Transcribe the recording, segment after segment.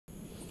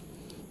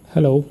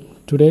Hello,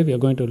 today we are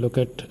going to look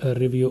at a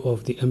review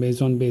of the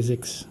Amazon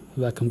Basics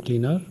vacuum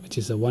cleaner, which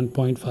is a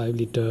 1.5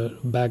 liter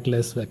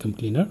bagless vacuum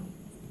cleaner.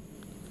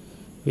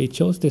 We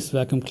chose this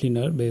vacuum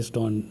cleaner based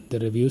on the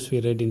reviews we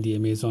read in the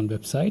Amazon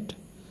website.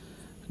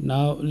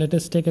 Now let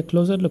us take a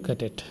closer look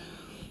at it.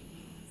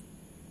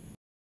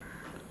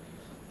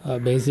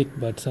 Basic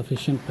but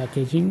sufficient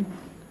packaging.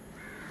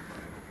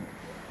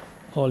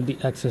 All the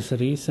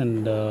accessories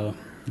and the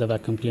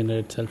vacuum cleaner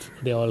itself,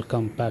 they all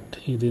come packed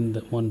within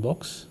the one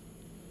box.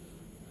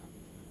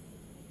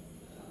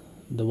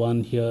 The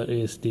one here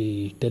is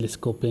the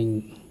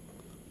telescoping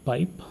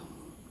pipe.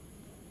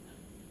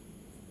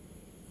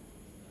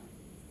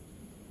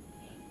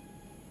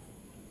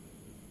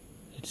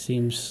 It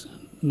seems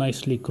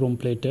nicely chrome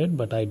plated,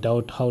 but I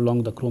doubt how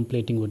long the chrome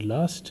plating would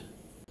last.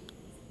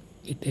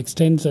 It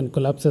extends and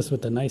collapses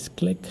with a nice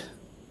click.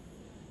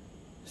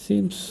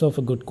 Seems of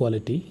a good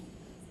quality,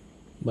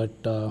 but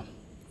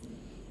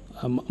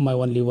my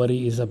only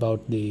worry is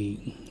about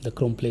the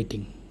chrome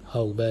plating,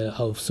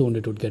 how soon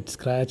it would get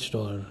scratched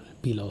or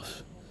peel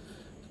off.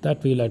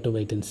 That we'll have to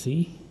wait and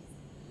see.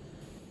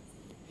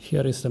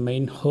 Here is the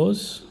main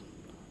hose.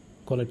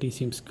 Quality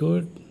seems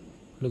good,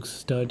 looks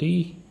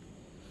sturdy,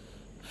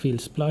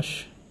 feels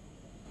plush.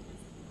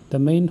 The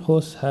main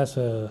hose has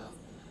a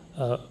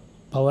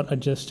power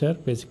adjuster.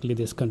 Basically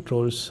this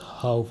controls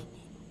how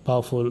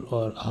powerful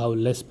or how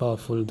less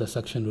powerful the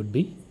suction would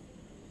be.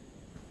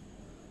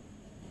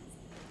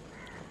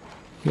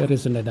 Here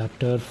is an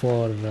adapter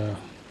for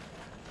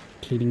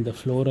cleaning the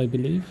floor, I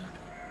believe.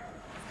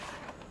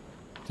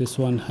 This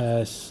one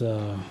has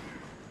a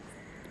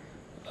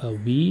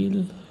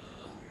wheel,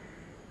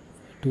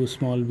 two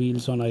small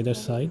wheels on either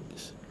side,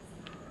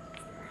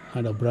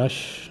 and a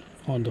brush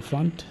on the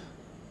front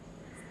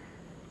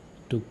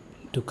to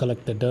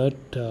collect the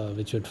dirt,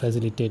 which would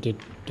facilitate it.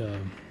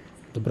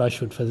 The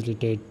brush would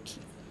facilitate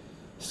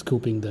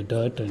scooping the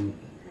dirt and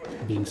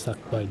being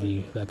sucked by the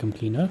vacuum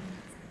cleaner.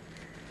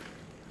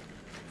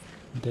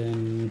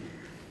 Then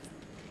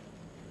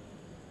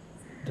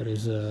there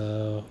is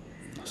a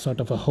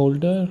sort of a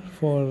holder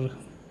for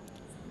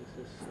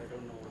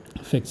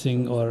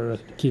fixing or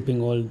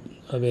keeping all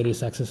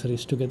various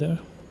accessories together.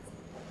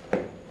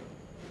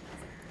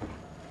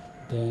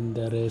 Then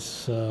there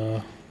is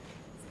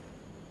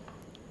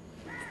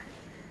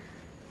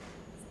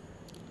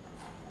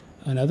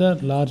another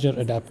larger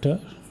adapter.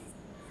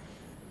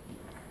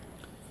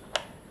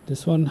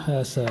 This one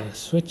has a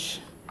switch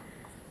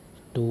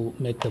to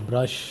make the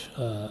brush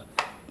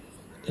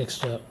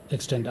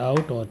extend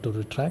out or to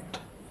retract.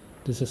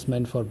 This is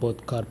meant for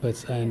both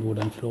carpets and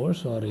wooden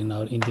floors, or in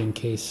our Indian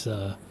case,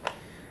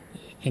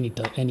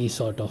 any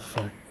sort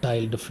of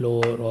tiled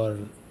floor or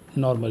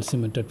normal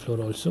cemented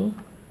floor also.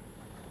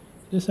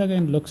 This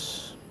again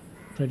looks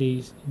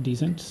pretty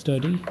decent,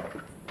 sturdy.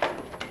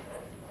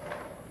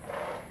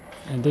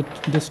 And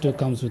this too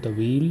comes with a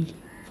wheel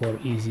for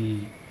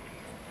easy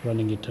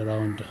running it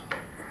around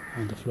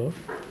on the floor.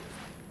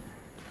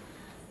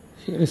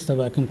 Here is the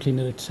vacuum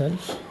cleaner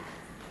itself.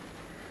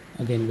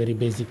 Again, very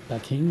basic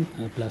packing,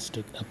 a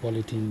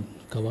polythene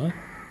cover.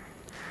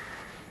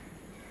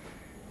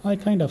 I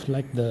kind of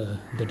like the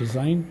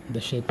design,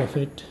 the shape of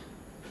it.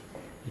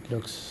 It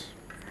looks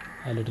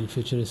a little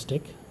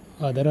futuristic.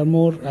 There are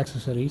more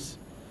accessories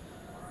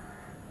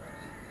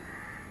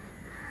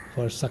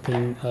for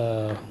sucking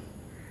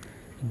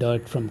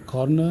dirt from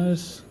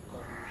corners,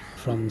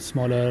 from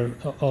smaller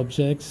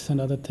objects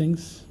and other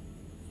things.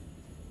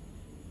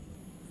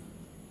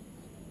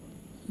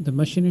 The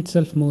machine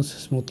itself moves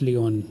smoothly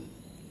on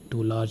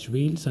two large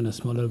wheels and a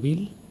smaller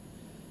wheel.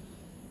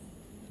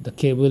 The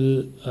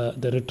cable,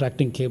 the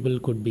retracting cable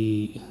could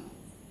be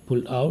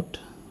pulled out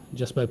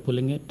just by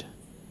pulling it.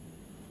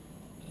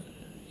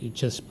 You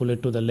just pull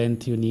it to the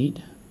length you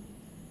need.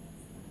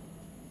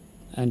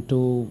 And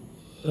to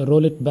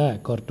roll it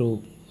back or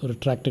to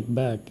retract it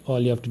back, all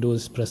you have to do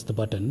is press the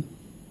button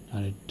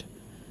and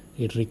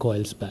it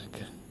recoils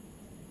back.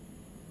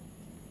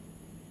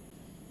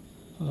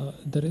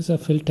 There is a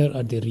filter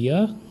at the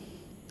rear.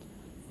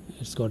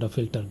 It's got a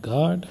filter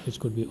guard which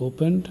could be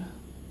opened,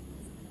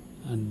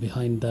 and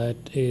behind that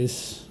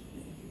is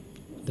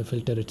the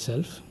filter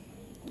itself.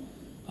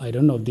 I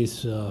don't know if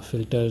these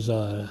filters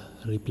are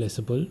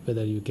replaceable,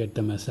 whether you get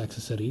them as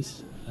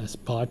accessories, as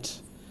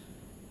parts.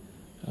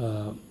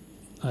 I'll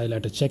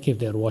have to check if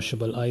they're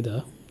washable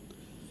either.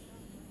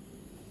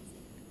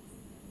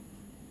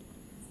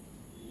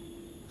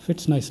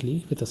 Fits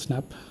nicely with a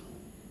snap.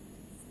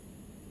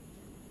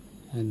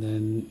 And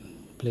then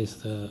place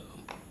the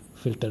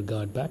filter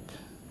guard back.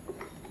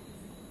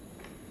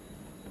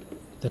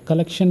 The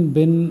collection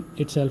bin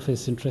itself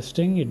is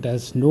interesting. It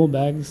has no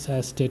bags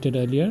as stated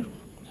earlier,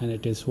 and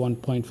it is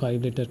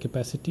 1.5 liter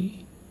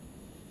capacity.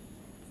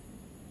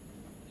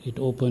 It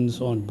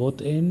opens on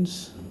both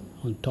ends,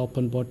 on top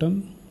and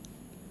bottom.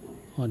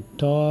 On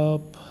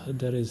top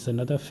there is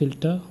another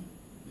filter,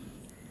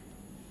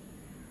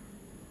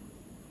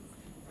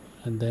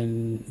 and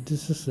then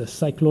this is the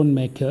cyclone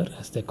maker,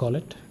 as they call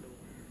it,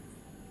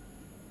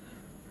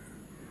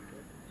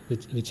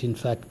 which in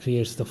fact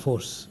creates the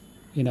force,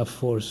 enough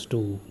force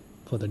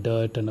for the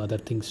dirt and other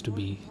things to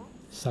be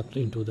sucked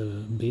into the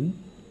bin.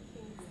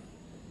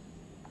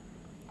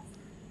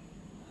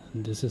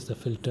 And this is the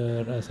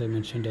filter, as I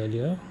mentioned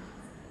earlier.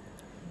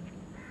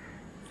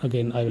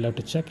 Again, I will have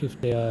to check if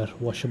they are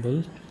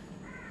washable.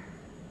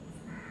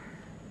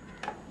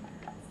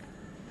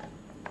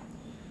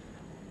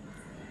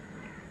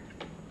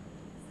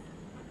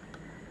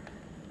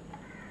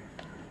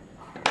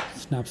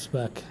 Snaps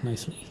back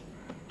nicely.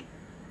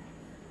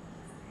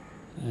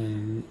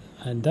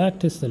 And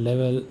that is the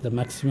level, the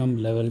maximum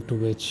level to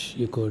which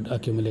you could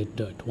accumulate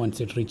dirt. Once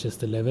it reaches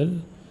the level,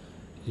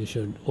 you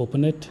should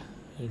open it,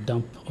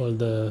 dump all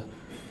the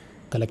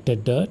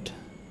collected dirt.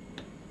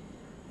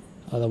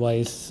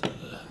 Otherwise,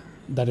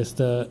 that is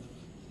the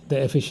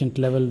efficient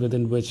level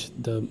within which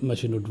the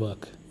machine would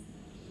work.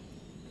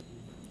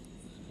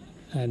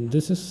 And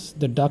this is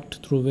the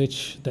duct through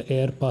which the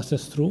air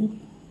passes through,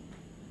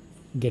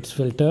 gets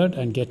filtered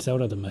and gets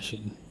out of the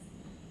machine.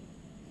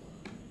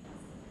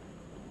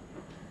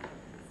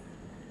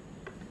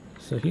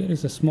 So here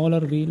is a smaller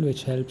wheel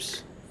which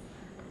helps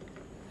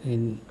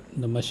in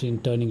the machine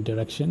turning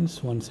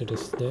directions once it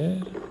is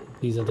there.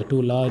 These are the two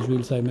large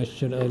wheels I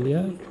mentioned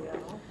earlier.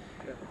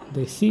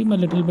 They seem a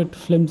little bit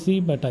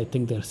flimsy, but I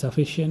think they're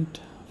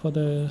sufficient for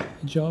the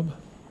job.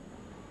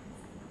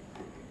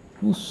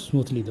 Moves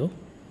smoothly though.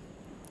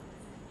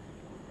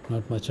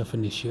 Not much of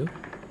an issue.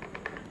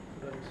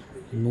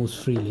 It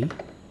moves freely.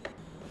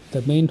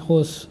 The main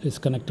hose is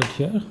connected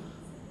here.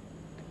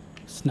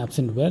 Snaps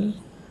in well.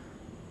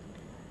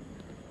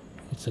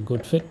 It's a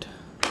good fit.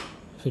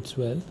 Fits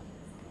well.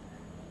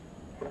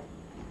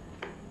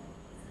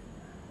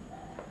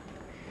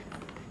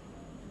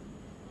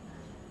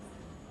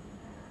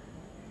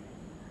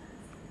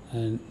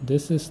 And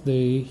this is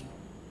the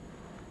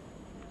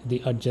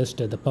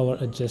adjuster, the power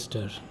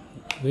adjuster,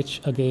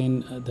 which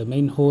again the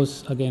main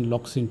hose again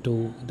locks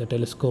into the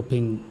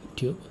telescoping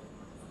tube.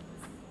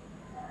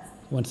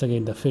 Once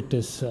again the fit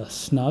is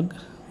snug,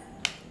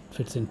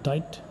 fits in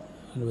tight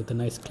and with a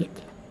nice click.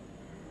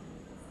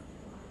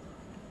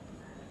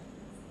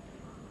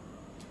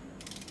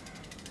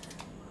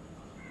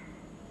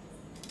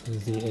 This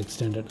is the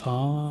extended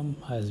arm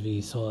as we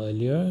saw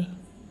earlier.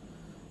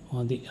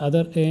 On the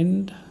other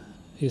end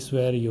is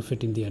where you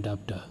fit in the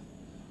adapter.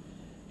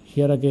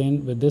 Here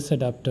again with this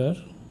adapter,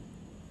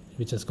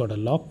 which has got a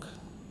lock,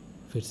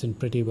 fits in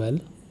pretty well.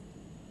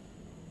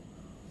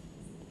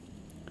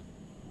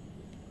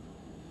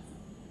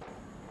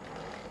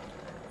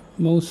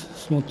 Moves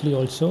smoothly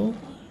also,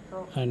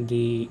 and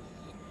the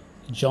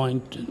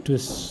joint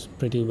twists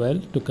pretty well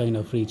to kind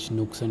of reach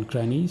nooks and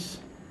crannies.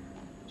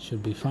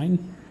 Should be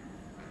fine.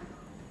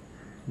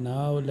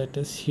 Now let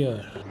us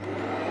hear.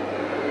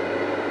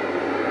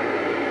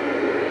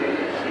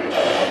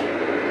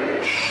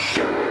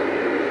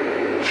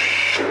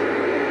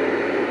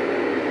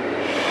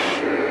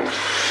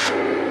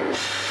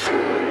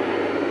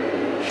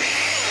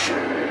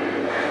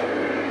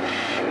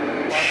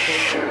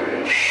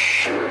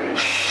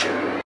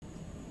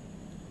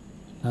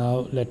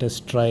 Now let us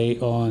try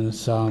on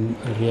some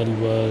real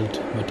world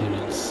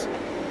materials.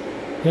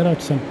 Here are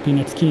some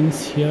peanut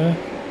skins here.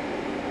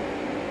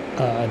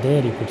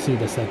 There you could see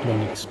the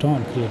cyclonic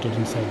storm created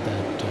inside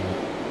that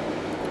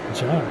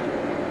jar.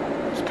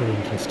 It's pretty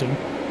interesting.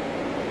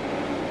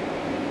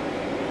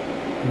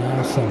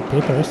 Now some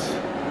papers.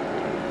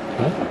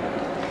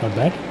 Not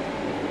bad.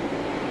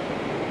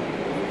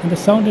 And the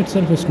sound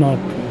itself is not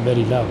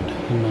very loud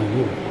in my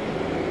view.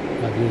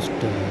 I've used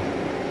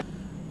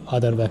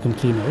other vacuum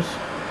cleaners.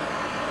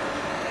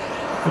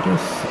 It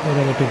is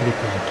relatively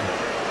quiet.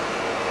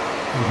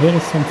 And here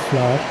is some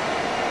flour.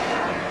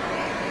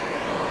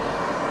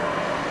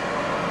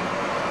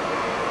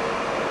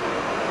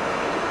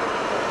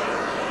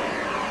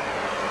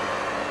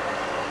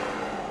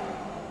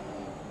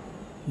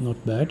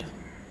 Not bad.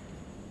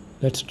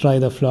 Let's try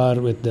the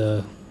flour with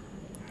a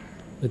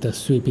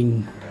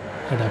sweeping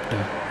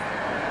adapter.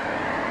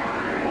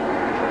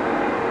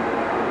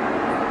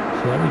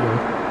 Here we go.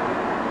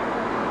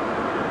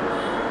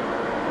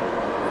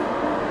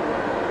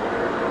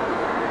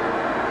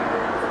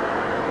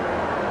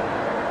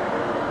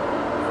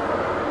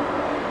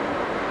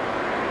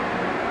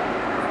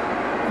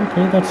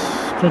 Okay, that's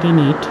pretty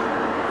neat.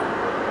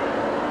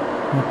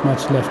 Not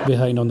much left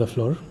behind on the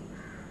floor.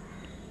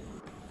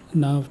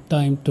 Now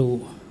time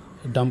to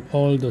dump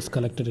all those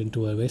collected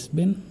into a waste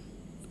bin.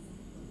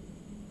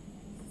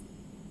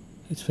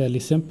 It's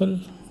fairly simple.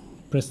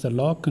 Press the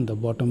lock and the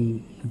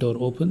bottom door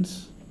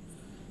opens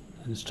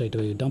and straight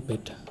away you dump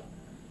it.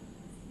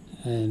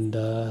 And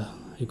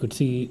you could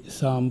see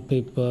some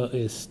paper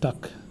is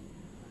stuck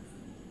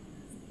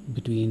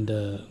between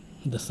the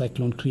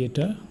cyclone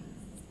creator.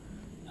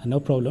 And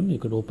no problem, you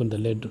could open the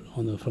lid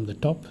from the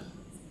top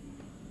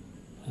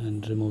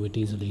and remove it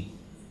easily.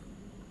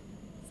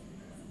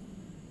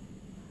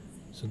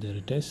 So there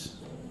it is,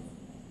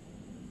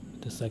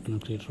 the cyclone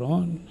creator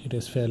on. It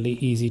is fairly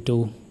easy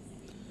to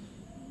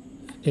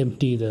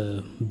empty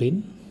the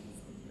bin.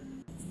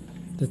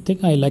 The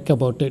thing I like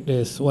about it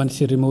is once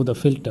you remove the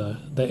filter,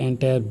 the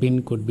entire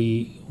bin could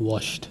be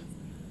washed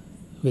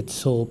with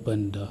soap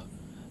and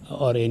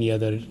or any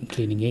other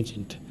cleaning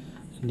agent.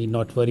 You need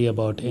not worry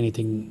about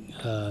anything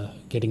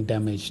getting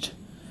damaged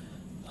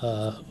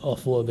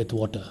with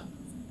water.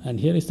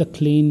 And here is the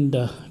cleaned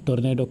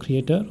tornado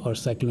creator or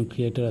cyclone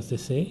creator, as they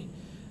say.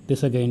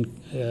 This again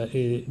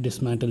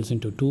dismantles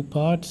into two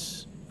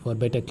parts for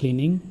better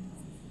cleaning.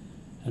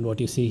 And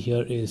what you see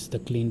here is the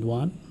cleaned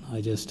one. I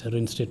just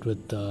rinsed it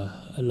with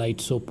light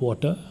soap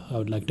water. I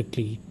would like to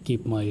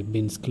keep my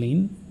bins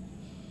clean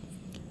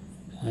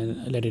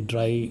and let it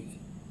dry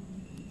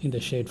in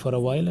the shade for a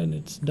while, and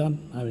it's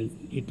done. I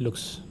mean, it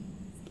looks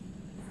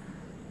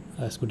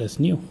as good as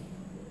new.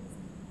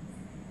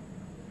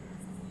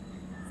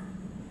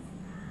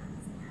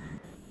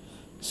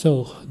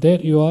 So there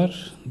you are,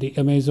 the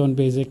Amazon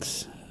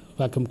Basics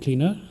vacuum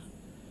cleaner.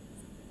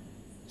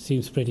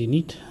 Seems pretty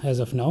neat as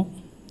of now.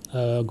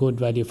 Good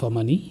value for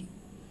money.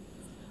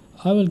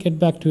 I will get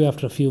back to you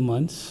after a few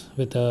months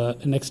with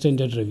an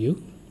extended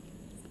review,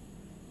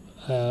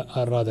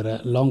 or rather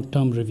a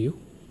long-term review.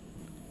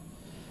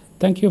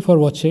 Thank you for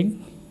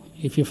watching.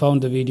 If you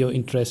found the video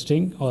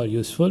interesting or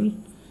useful,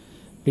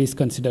 please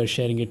consider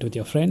sharing it with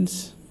your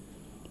friends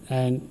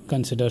and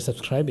consider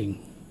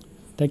subscribing.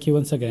 Thank you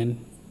once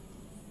again.